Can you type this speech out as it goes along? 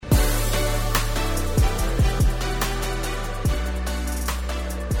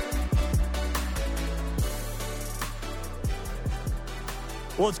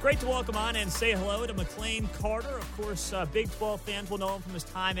Well, it's great to welcome on and say hello to McLean Carter. Of course, Big 12 fans will know him from his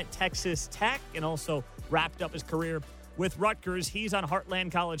time at Texas Tech and also wrapped up his career with Rutgers. He's on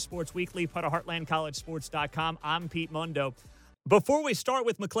Heartland College Sports Weekly, part of heartlandcollegesports.com. I'm Pete Mundo. Before we start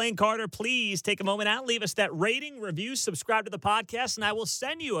with McLean Carter, please take a moment out, leave us that rating, review, subscribe to the podcast, and I will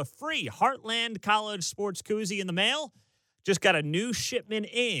send you a free Heartland College Sports koozie in the mail. Just got a new shipment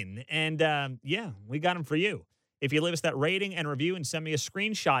in, and we got them for you. If you leave us that rating and review and send me a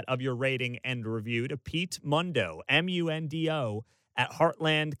screenshot of your rating and review to Pete Mundo, M-U-N-D-O, at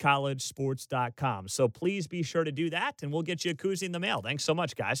heartlandcollegesports.com. So please be sure to do that, and we'll get you a koozie in the mail. Thanks so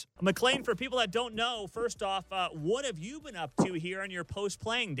much, guys. McLean, for people that don't know, first off, what have you been up to here in your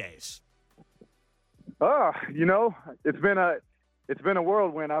post-playing days? It's been a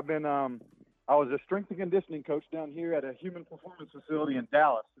whirlwind. I was a strength and conditioning coach down here at a human performance facility in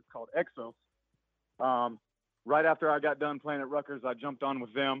Dallas. It's called Exos. Right after I got done playing at Rutgers, I jumped on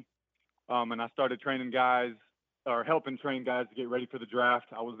with them, and I started training guys or helping train guys to get ready for the draft.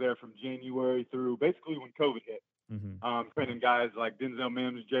 I was there from January through basically when COVID hit, training guys like Denzel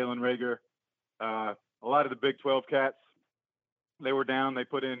Mims, Jalen Reagor, a lot of the Big 12 cats. They were down. They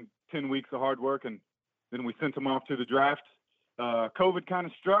put in 10 weeks of hard work, and then we sent them off to the draft. COVID kind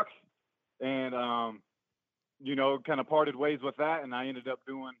of struck, and, kind of parted ways with that, and I ended up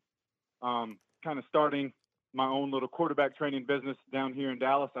doing kind of starting my own little quarterback training business down here in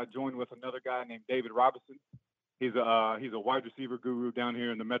Dallas. I joined with another guy named David Robinson. He's a wide receiver guru down here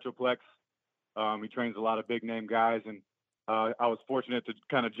in the Metroplex. He trains a lot of big name guys, and I was fortunate to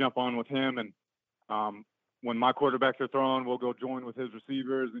kind of jump on with him. And when my quarterbacks are throwing, we'll go join with his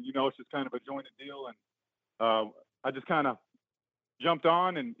receivers, and it's just kind of a jointed deal. And I just kind of jumped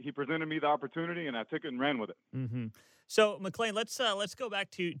on, and he presented me the opportunity, and I took it and ran with it. Mm-hmm. So, McLean, let's go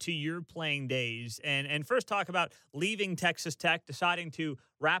back to your playing days and first talk about leaving Texas Tech, deciding to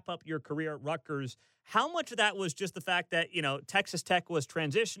wrap up your career at Rutgers. How much of that was just the fact that, Texas Tech was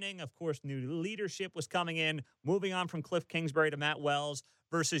transitioning, of course, new leadership was coming in, moving on from Cliff Kingsbury to Matt Wells,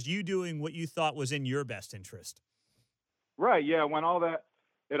 versus you doing what you thought was in your best interest? Right, yeah. When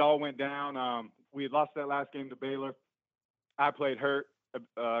it all went down, we had lost that last game to Baylor. I played hurt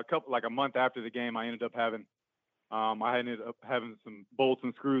a month after the game. I ended up having some bolts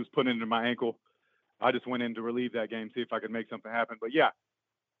and screws put into my ankle. I just went in to relieve that game, see if I could make something happen. But yeah,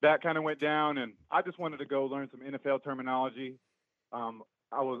 that kind of went down, and I just wanted to go learn some NFL terminology. I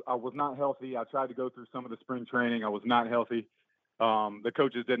was not healthy. I tried to go through some of the spring training. I was not healthy. The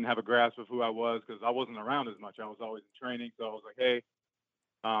coaches didn't have a grasp of who I was because I wasn't around as much. I was always in training. So I was like, hey,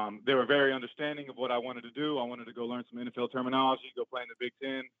 they were very understanding of what I wanted to do. I wanted to go learn some NFL terminology, go play in the Big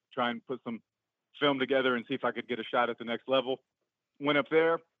Ten, try and put some film together and see if I could get a shot at the next level. Went up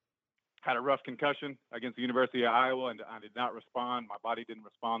there, had a rough concussion against the University of Iowa, and I did not respond. My body didn't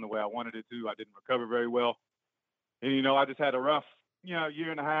respond the way I wanted it to. I didn't recover very well. And, I just had a rough,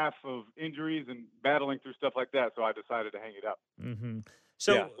 year and a half of injuries and battling through stuff like that. So I decided to hang it up. Mm-hmm.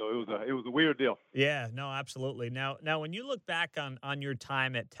 So it was a weird deal. Yeah, no, absolutely. Now when you look back on your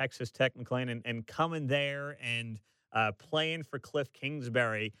time at Texas Tech, McLean, and coming there and playing for Cliff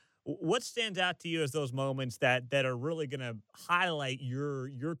Kingsbury, what stands out to you as those moments that are really going to highlight your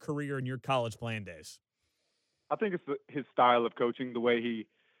career and your college playing days? I think it's his style of coaching, the way he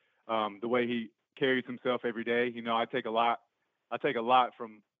carries himself every day. I take a lot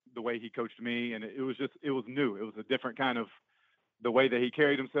from the way he coached me, and it was new. It was a different kind of the way that he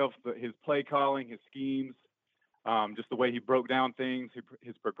carried himself, his play calling, his schemes, just the way he broke down things,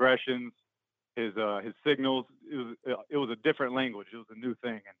 his progressions, his signals. It was a different language. It was a new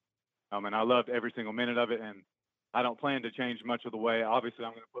thing, and I loved every single minute of it. And I don't plan to change much of the way. Obviously,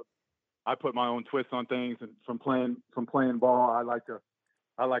 I put my own twists on things, and from playing ball, I like to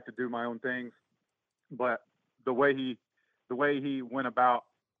do my own things. But the way he went about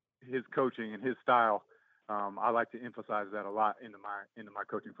his coaching and his style, I like to emphasize that a lot into my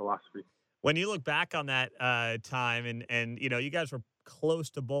coaching philosophy. When you look back on that time, and you guys were close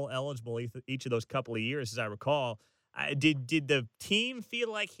to bowl eligible each of those couple of years, as I recall. Did the team feel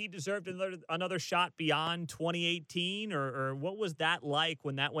like he deserved another shot beyond 2018, or what was that like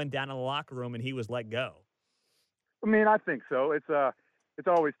when that went down in the locker room and he was let go? I mean, I think so. It's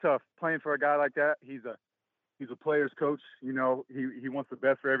always tough playing for a guy like that. He's a player's coach. He wants the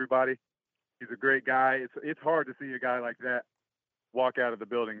best for everybody. He's a great guy. It's hard to see a guy like that walk out of the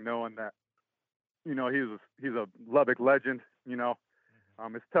building knowing that he's a Lubbock legend.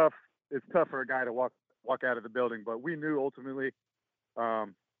 It's tough. It's tough for a guy to walk out of the building, but we knew ultimately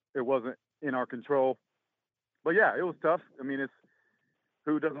it wasn't in our control. But yeah, it was tough. I mean,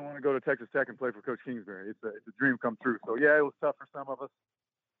 who doesn't want to go to Texas Tech and play for Coach Kingsbury? It's a dream come true. So yeah, it was tough for some of us.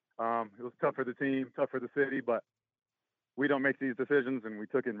 It was tough for the team, tough for the city, but we don't make these decisions, and we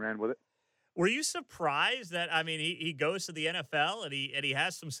took it and ran with it. Were you surprised that, I mean, he goes to the NFL and he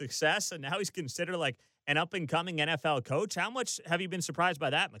has some success, and now he's considered like an up and coming NFL coach? How much have you been surprised by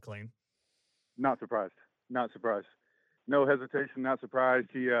that, McClain? Not surprised. Not surprised. No hesitation. Not surprised.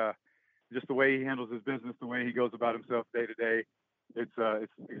 He just the way he handles his business, the way he goes about himself day to day.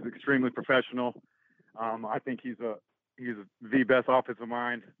 He's extremely professional. I think he's the best offensive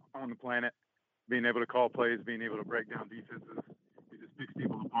mind on the planet. Being able to call plays, being able to break down defenses, he just picks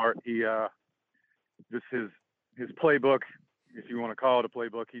people apart. He just his playbook, if you want to call it a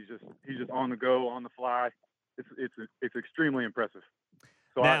playbook, he's just on the go, on the fly. It's extremely impressive.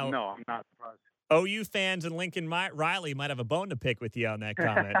 So Now, I'm not surprised. OU fans and Lincoln Riley might have a bone to pick with you on that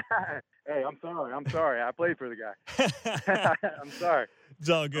comment. Hey, I'm sorry. I played for the guy. I'm sorry. It's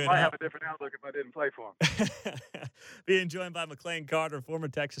all good. I might have a different outlook if I didn't play for him. Being joined by McClain Carter, former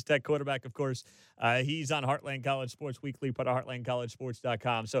Texas Tech quarterback, of course. He's on Heartland College Sports Weekly, part of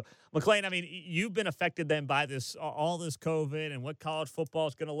heartlandcollegesports.com. So, McClain, I mean, you've been affected then by all this COVID and what college football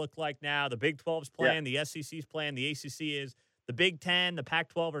is going to look like now. The Big 12's playing, the SEC's playing, the ACC is, the Big 10, the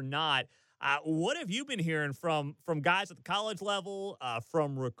Pac-12 are not. What have you been hearing from guys at the college level,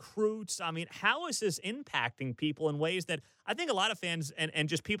 from recruits? I mean, how is this impacting people in ways that I think a lot of fans and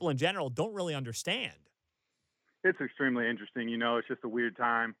just people in general don't really understand? It's extremely interesting. It's just a weird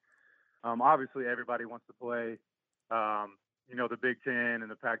time. Obviously, everybody wants to play. The Big 10 and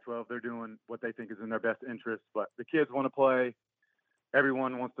the Pac-12, they're doing what they think is in their best interest. But the kids want to play.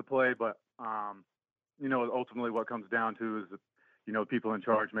 Everyone wants to play. But, ultimately what comes down to is people in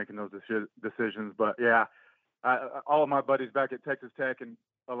charge making those decisions. But yeah, all of my buddies back at Texas Tech and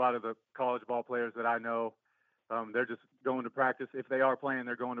a lot of the college ball players that I know, they're just going to practice. If they are playing,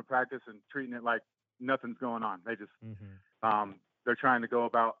 they're going to practice and treating it like nothing's going on. They just, they're trying to go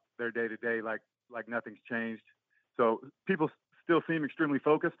about their day to day like nothing's changed. So people still seem extremely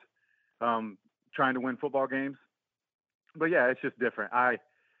focused, trying to win football games. But yeah, it's just different.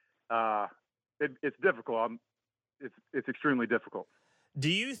 It's difficult. It's extremely difficult. Do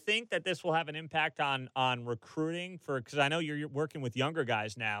you think that this will have an impact on recruiting because I know you're working with younger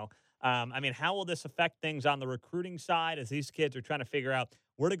guys now. I mean, how will this affect things on the recruiting side as these kids are trying to figure out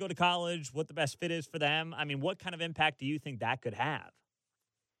where to go to college, what the best fit is for them? I mean, what kind of impact do you think that could have?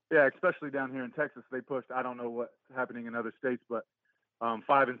 Yeah, especially down here in Texas, they pushed, I don't know what's happening in other states, but 5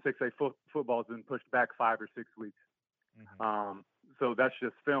 and 6A football has been pushed back 5 or 6 weeks. So that's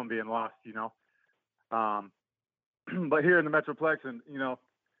just film being lost, But here in the Metroplex, and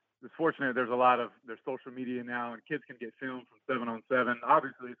it's fortunate there's social media now, and kids can get filmed from 7-on-7.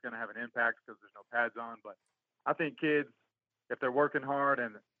 Obviously, it's going to have an impact because there's no pads on. But I think kids, if they're working hard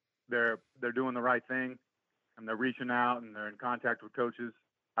and they're doing the right thing, and they're reaching out and they're in contact with coaches,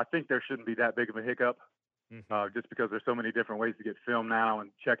 I think there shouldn't be that big of a hiccup. Just because there's so many different ways to get filmed now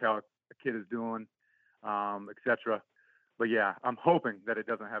and check how a kid is doing, etc. But yeah, I'm hoping that it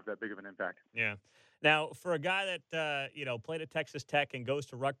doesn't have that big of an impact. Yeah. Now, for a guy that played at Texas Tech and goes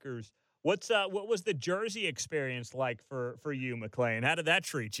to Rutgers, what was the Jersey experience like for you, McClain? How did that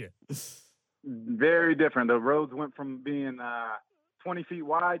treat you? Very different. The roads went from being 20 feet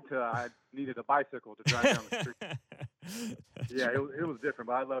wide to I needed a bicycle to drive down the street. Yeah, it was different,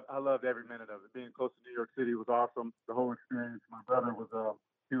 but I loved every minute of it. Being close to New York City was awesome. The whole experience. My brother was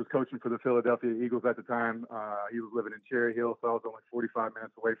he was coaching for the Philadelphia Eagles at the time. He was living in Cherry Hill, so I was only 45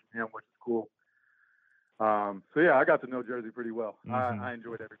 minutes away from him, which is cool. So yeah, I got to know Jersey pretty well. I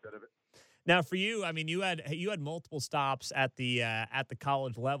enjoyed every bit of it. Now, for you, I mean, you had multiple stops at the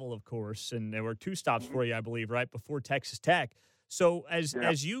college level, of course, and there were 2 stops for you, I believe, right before Texas Tech. So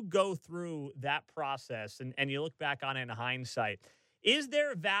as you go through that process and you look back on it in hindsight, is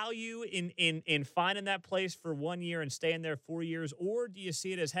there value in finding that place for 1 year and staying there 4 years, or do you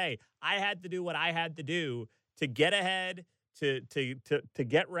see it as, hey, I had to do what I had to do to get ahead, to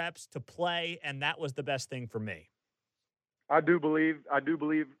get reps, to play, and that was the best thing for me? I do believe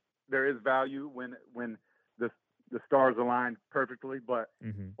there is value when the stars align perfectly, but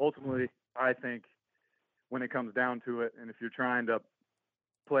ultimately, I think when it comes down to it, and if you're trying to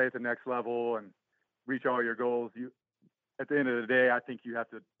play at the next level and reach all your goals, at the end of the day, I think you have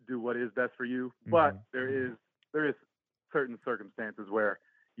to do what is best for you. But there is certain circumstances where,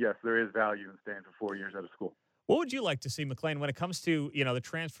 yes, there is value in staying for 4 years at a school. What would you like to see, McClain, when it comes to, the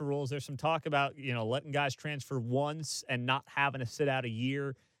transfer rules? There's some talk about, letting guys transfer once and not having to sit out a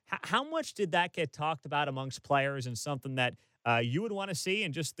year. How much did that get talked about amongst players, and something that you would want to see,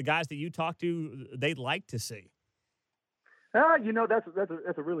 and just the guys that you talk to, they'd like to see?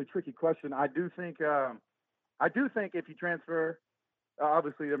 That's a really tricky question. I do think if you transfer,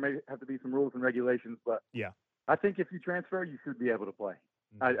 obviously there may have to be some rules and regulations, but Yeah. I think if you transfer, you should be able to play.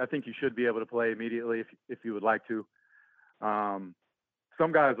 I think you should be able to play immediately if you would like to.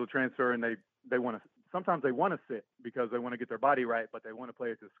 Some guys will transfer and they want to. Sometimes they want to sit because they want to get their body right, but they want to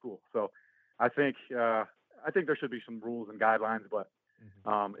play at this school. So I think there should be some rules and guidelines. But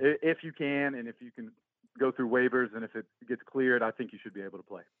if you can and if you can go through waivers and if it gets cleared, I think you should be able to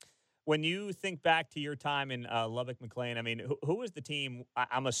play. When you think back to your time in Lubbock, McLean, I mean, who was the team?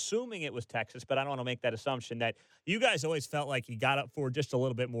 I'm assuming it was Texas, but I don't want to make that assumption that you guys always felt like you got up for just a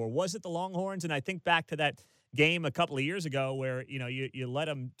little bit more. Was it the Longhorns? And I think back to that game a couple of years ago where, you led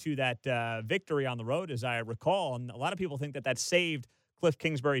them to that victory on the road, as I recall. And a lot of people think that saved Cliff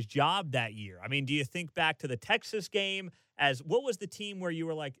Kingsbury's job that year. I mean, do you think back to the Texas game as what was the team where you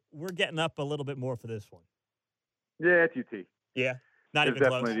were like, we're getting up a little bit more for this one? Yeah, it's UT. Yeah. Not it's even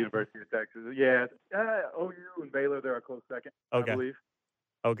definitely close. The University of Texas. Yeah, OU and Baylor, they're a close second, Okay. I believe.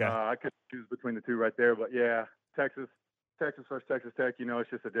 Okay. I could choose between the two right there, but yeah, Texas versus Texas Tech. It's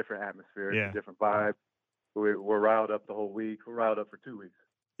just a different atmosphere. It's a different vibe. We're riled up the whole week. We're riled up for 2 weeks.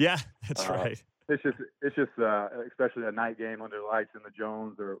 Yeah, that's right. It's just especially a night game under the lights in the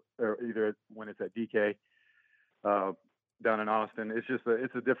Jones or either when it's at DK down in Austin.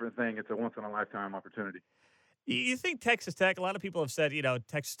 It's a different thing. It's a once in a lifetime opportunity. You think Texas Tech, a lot of people have said,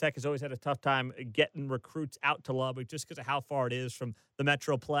 Texas Tech has always had a tough time getting recruits out to Lubbock just because of how far it is from the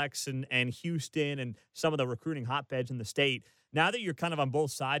Metroplex and Houston and some of the recruiting hotbeds in the state. Now that you're kind of on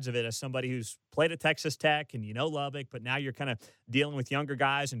both sides of it as somebody who's played at Texas Tech and Lubbock, but now you're kind of dealing with younger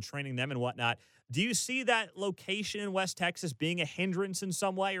guys and training them and whatnot, do you see that location in West Texas being a hindrance in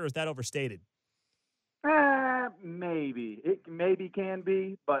some way, or is that overstated? Maybe. It maybe can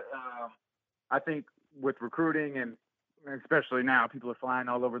be, but I think with recruiting and especially now, people are flying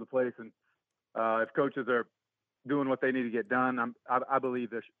all over the place, and if coaches are doing what they need to get done, I believe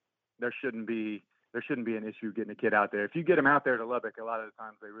there shouldn't be an issue getting a kid out there. If you get them out there to Lubbock, a lot of the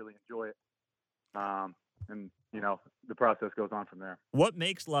times they really enjoy it, and the process goes on from there. What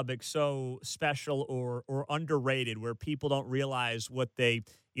makes Lubbock so special or underrated, where people don't realize what they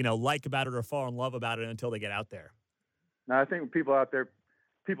like about it or fall in love about it until they get out there? Now, I think people out there.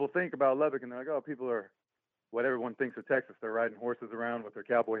 People think about Lubbock and they're like, oh, people are what everyone thinks of Texas. They're riding horses around with their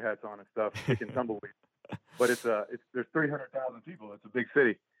cowboy hats on and stuff, kicking tumbleweeds. But there's 300,000 people. It's a big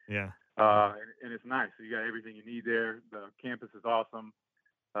city. Yeah. And it's nice. So you got everything you need there. The campus is awesome.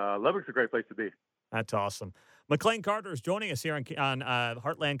 Lubbock's a great place to be. That's awesome. McLean Carter is joining us here on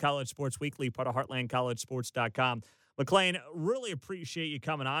Heartland College Sports Weekly, part of HeartlandCollegeSports.com. McLean, really appreciate you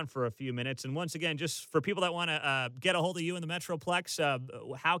coming on for a few minutes. And once again, just for people that want to get a hold of you in the Metroplex,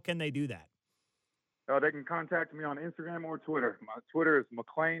 how can they do that? They can contact me on Instagram or Twitter. My Twitter is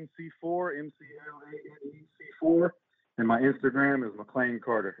McLane C4, McLane C4, and my Instagram is McLane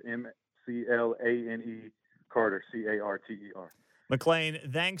Carter, MCLANE Carter, CARTER. McLean,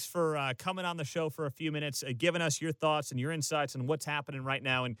 thanks for coming on the show for a few minutes, giving us your thoughts and your insights on what's happening right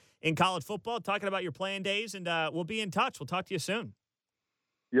now in college football, talking about your playing days, and we'll be in touch. We'll talk to you soon.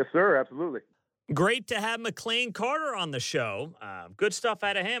 Yes, sir. Absolutely. Great to have McLean Carter on the show. Good stuff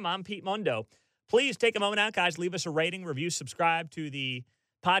out of him. I'm Pete Mundo. Please take a moment out, guys. Leave us a rating, review, subscribe to the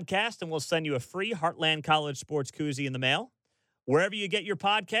podcast, and we'll send you a free Heartland College Sports koozie in the mail. Wherever you get your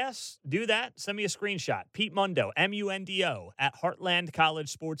podcasts, do that. Send me a screenshot. Pete Mundo, MUNDO, at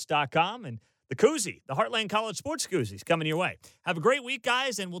HeartlandCollegeSports.com. And the koozie, the Heartland College Sports koozie, is coming your way. Have a great week,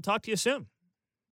 guys, and we'll talk to you soon.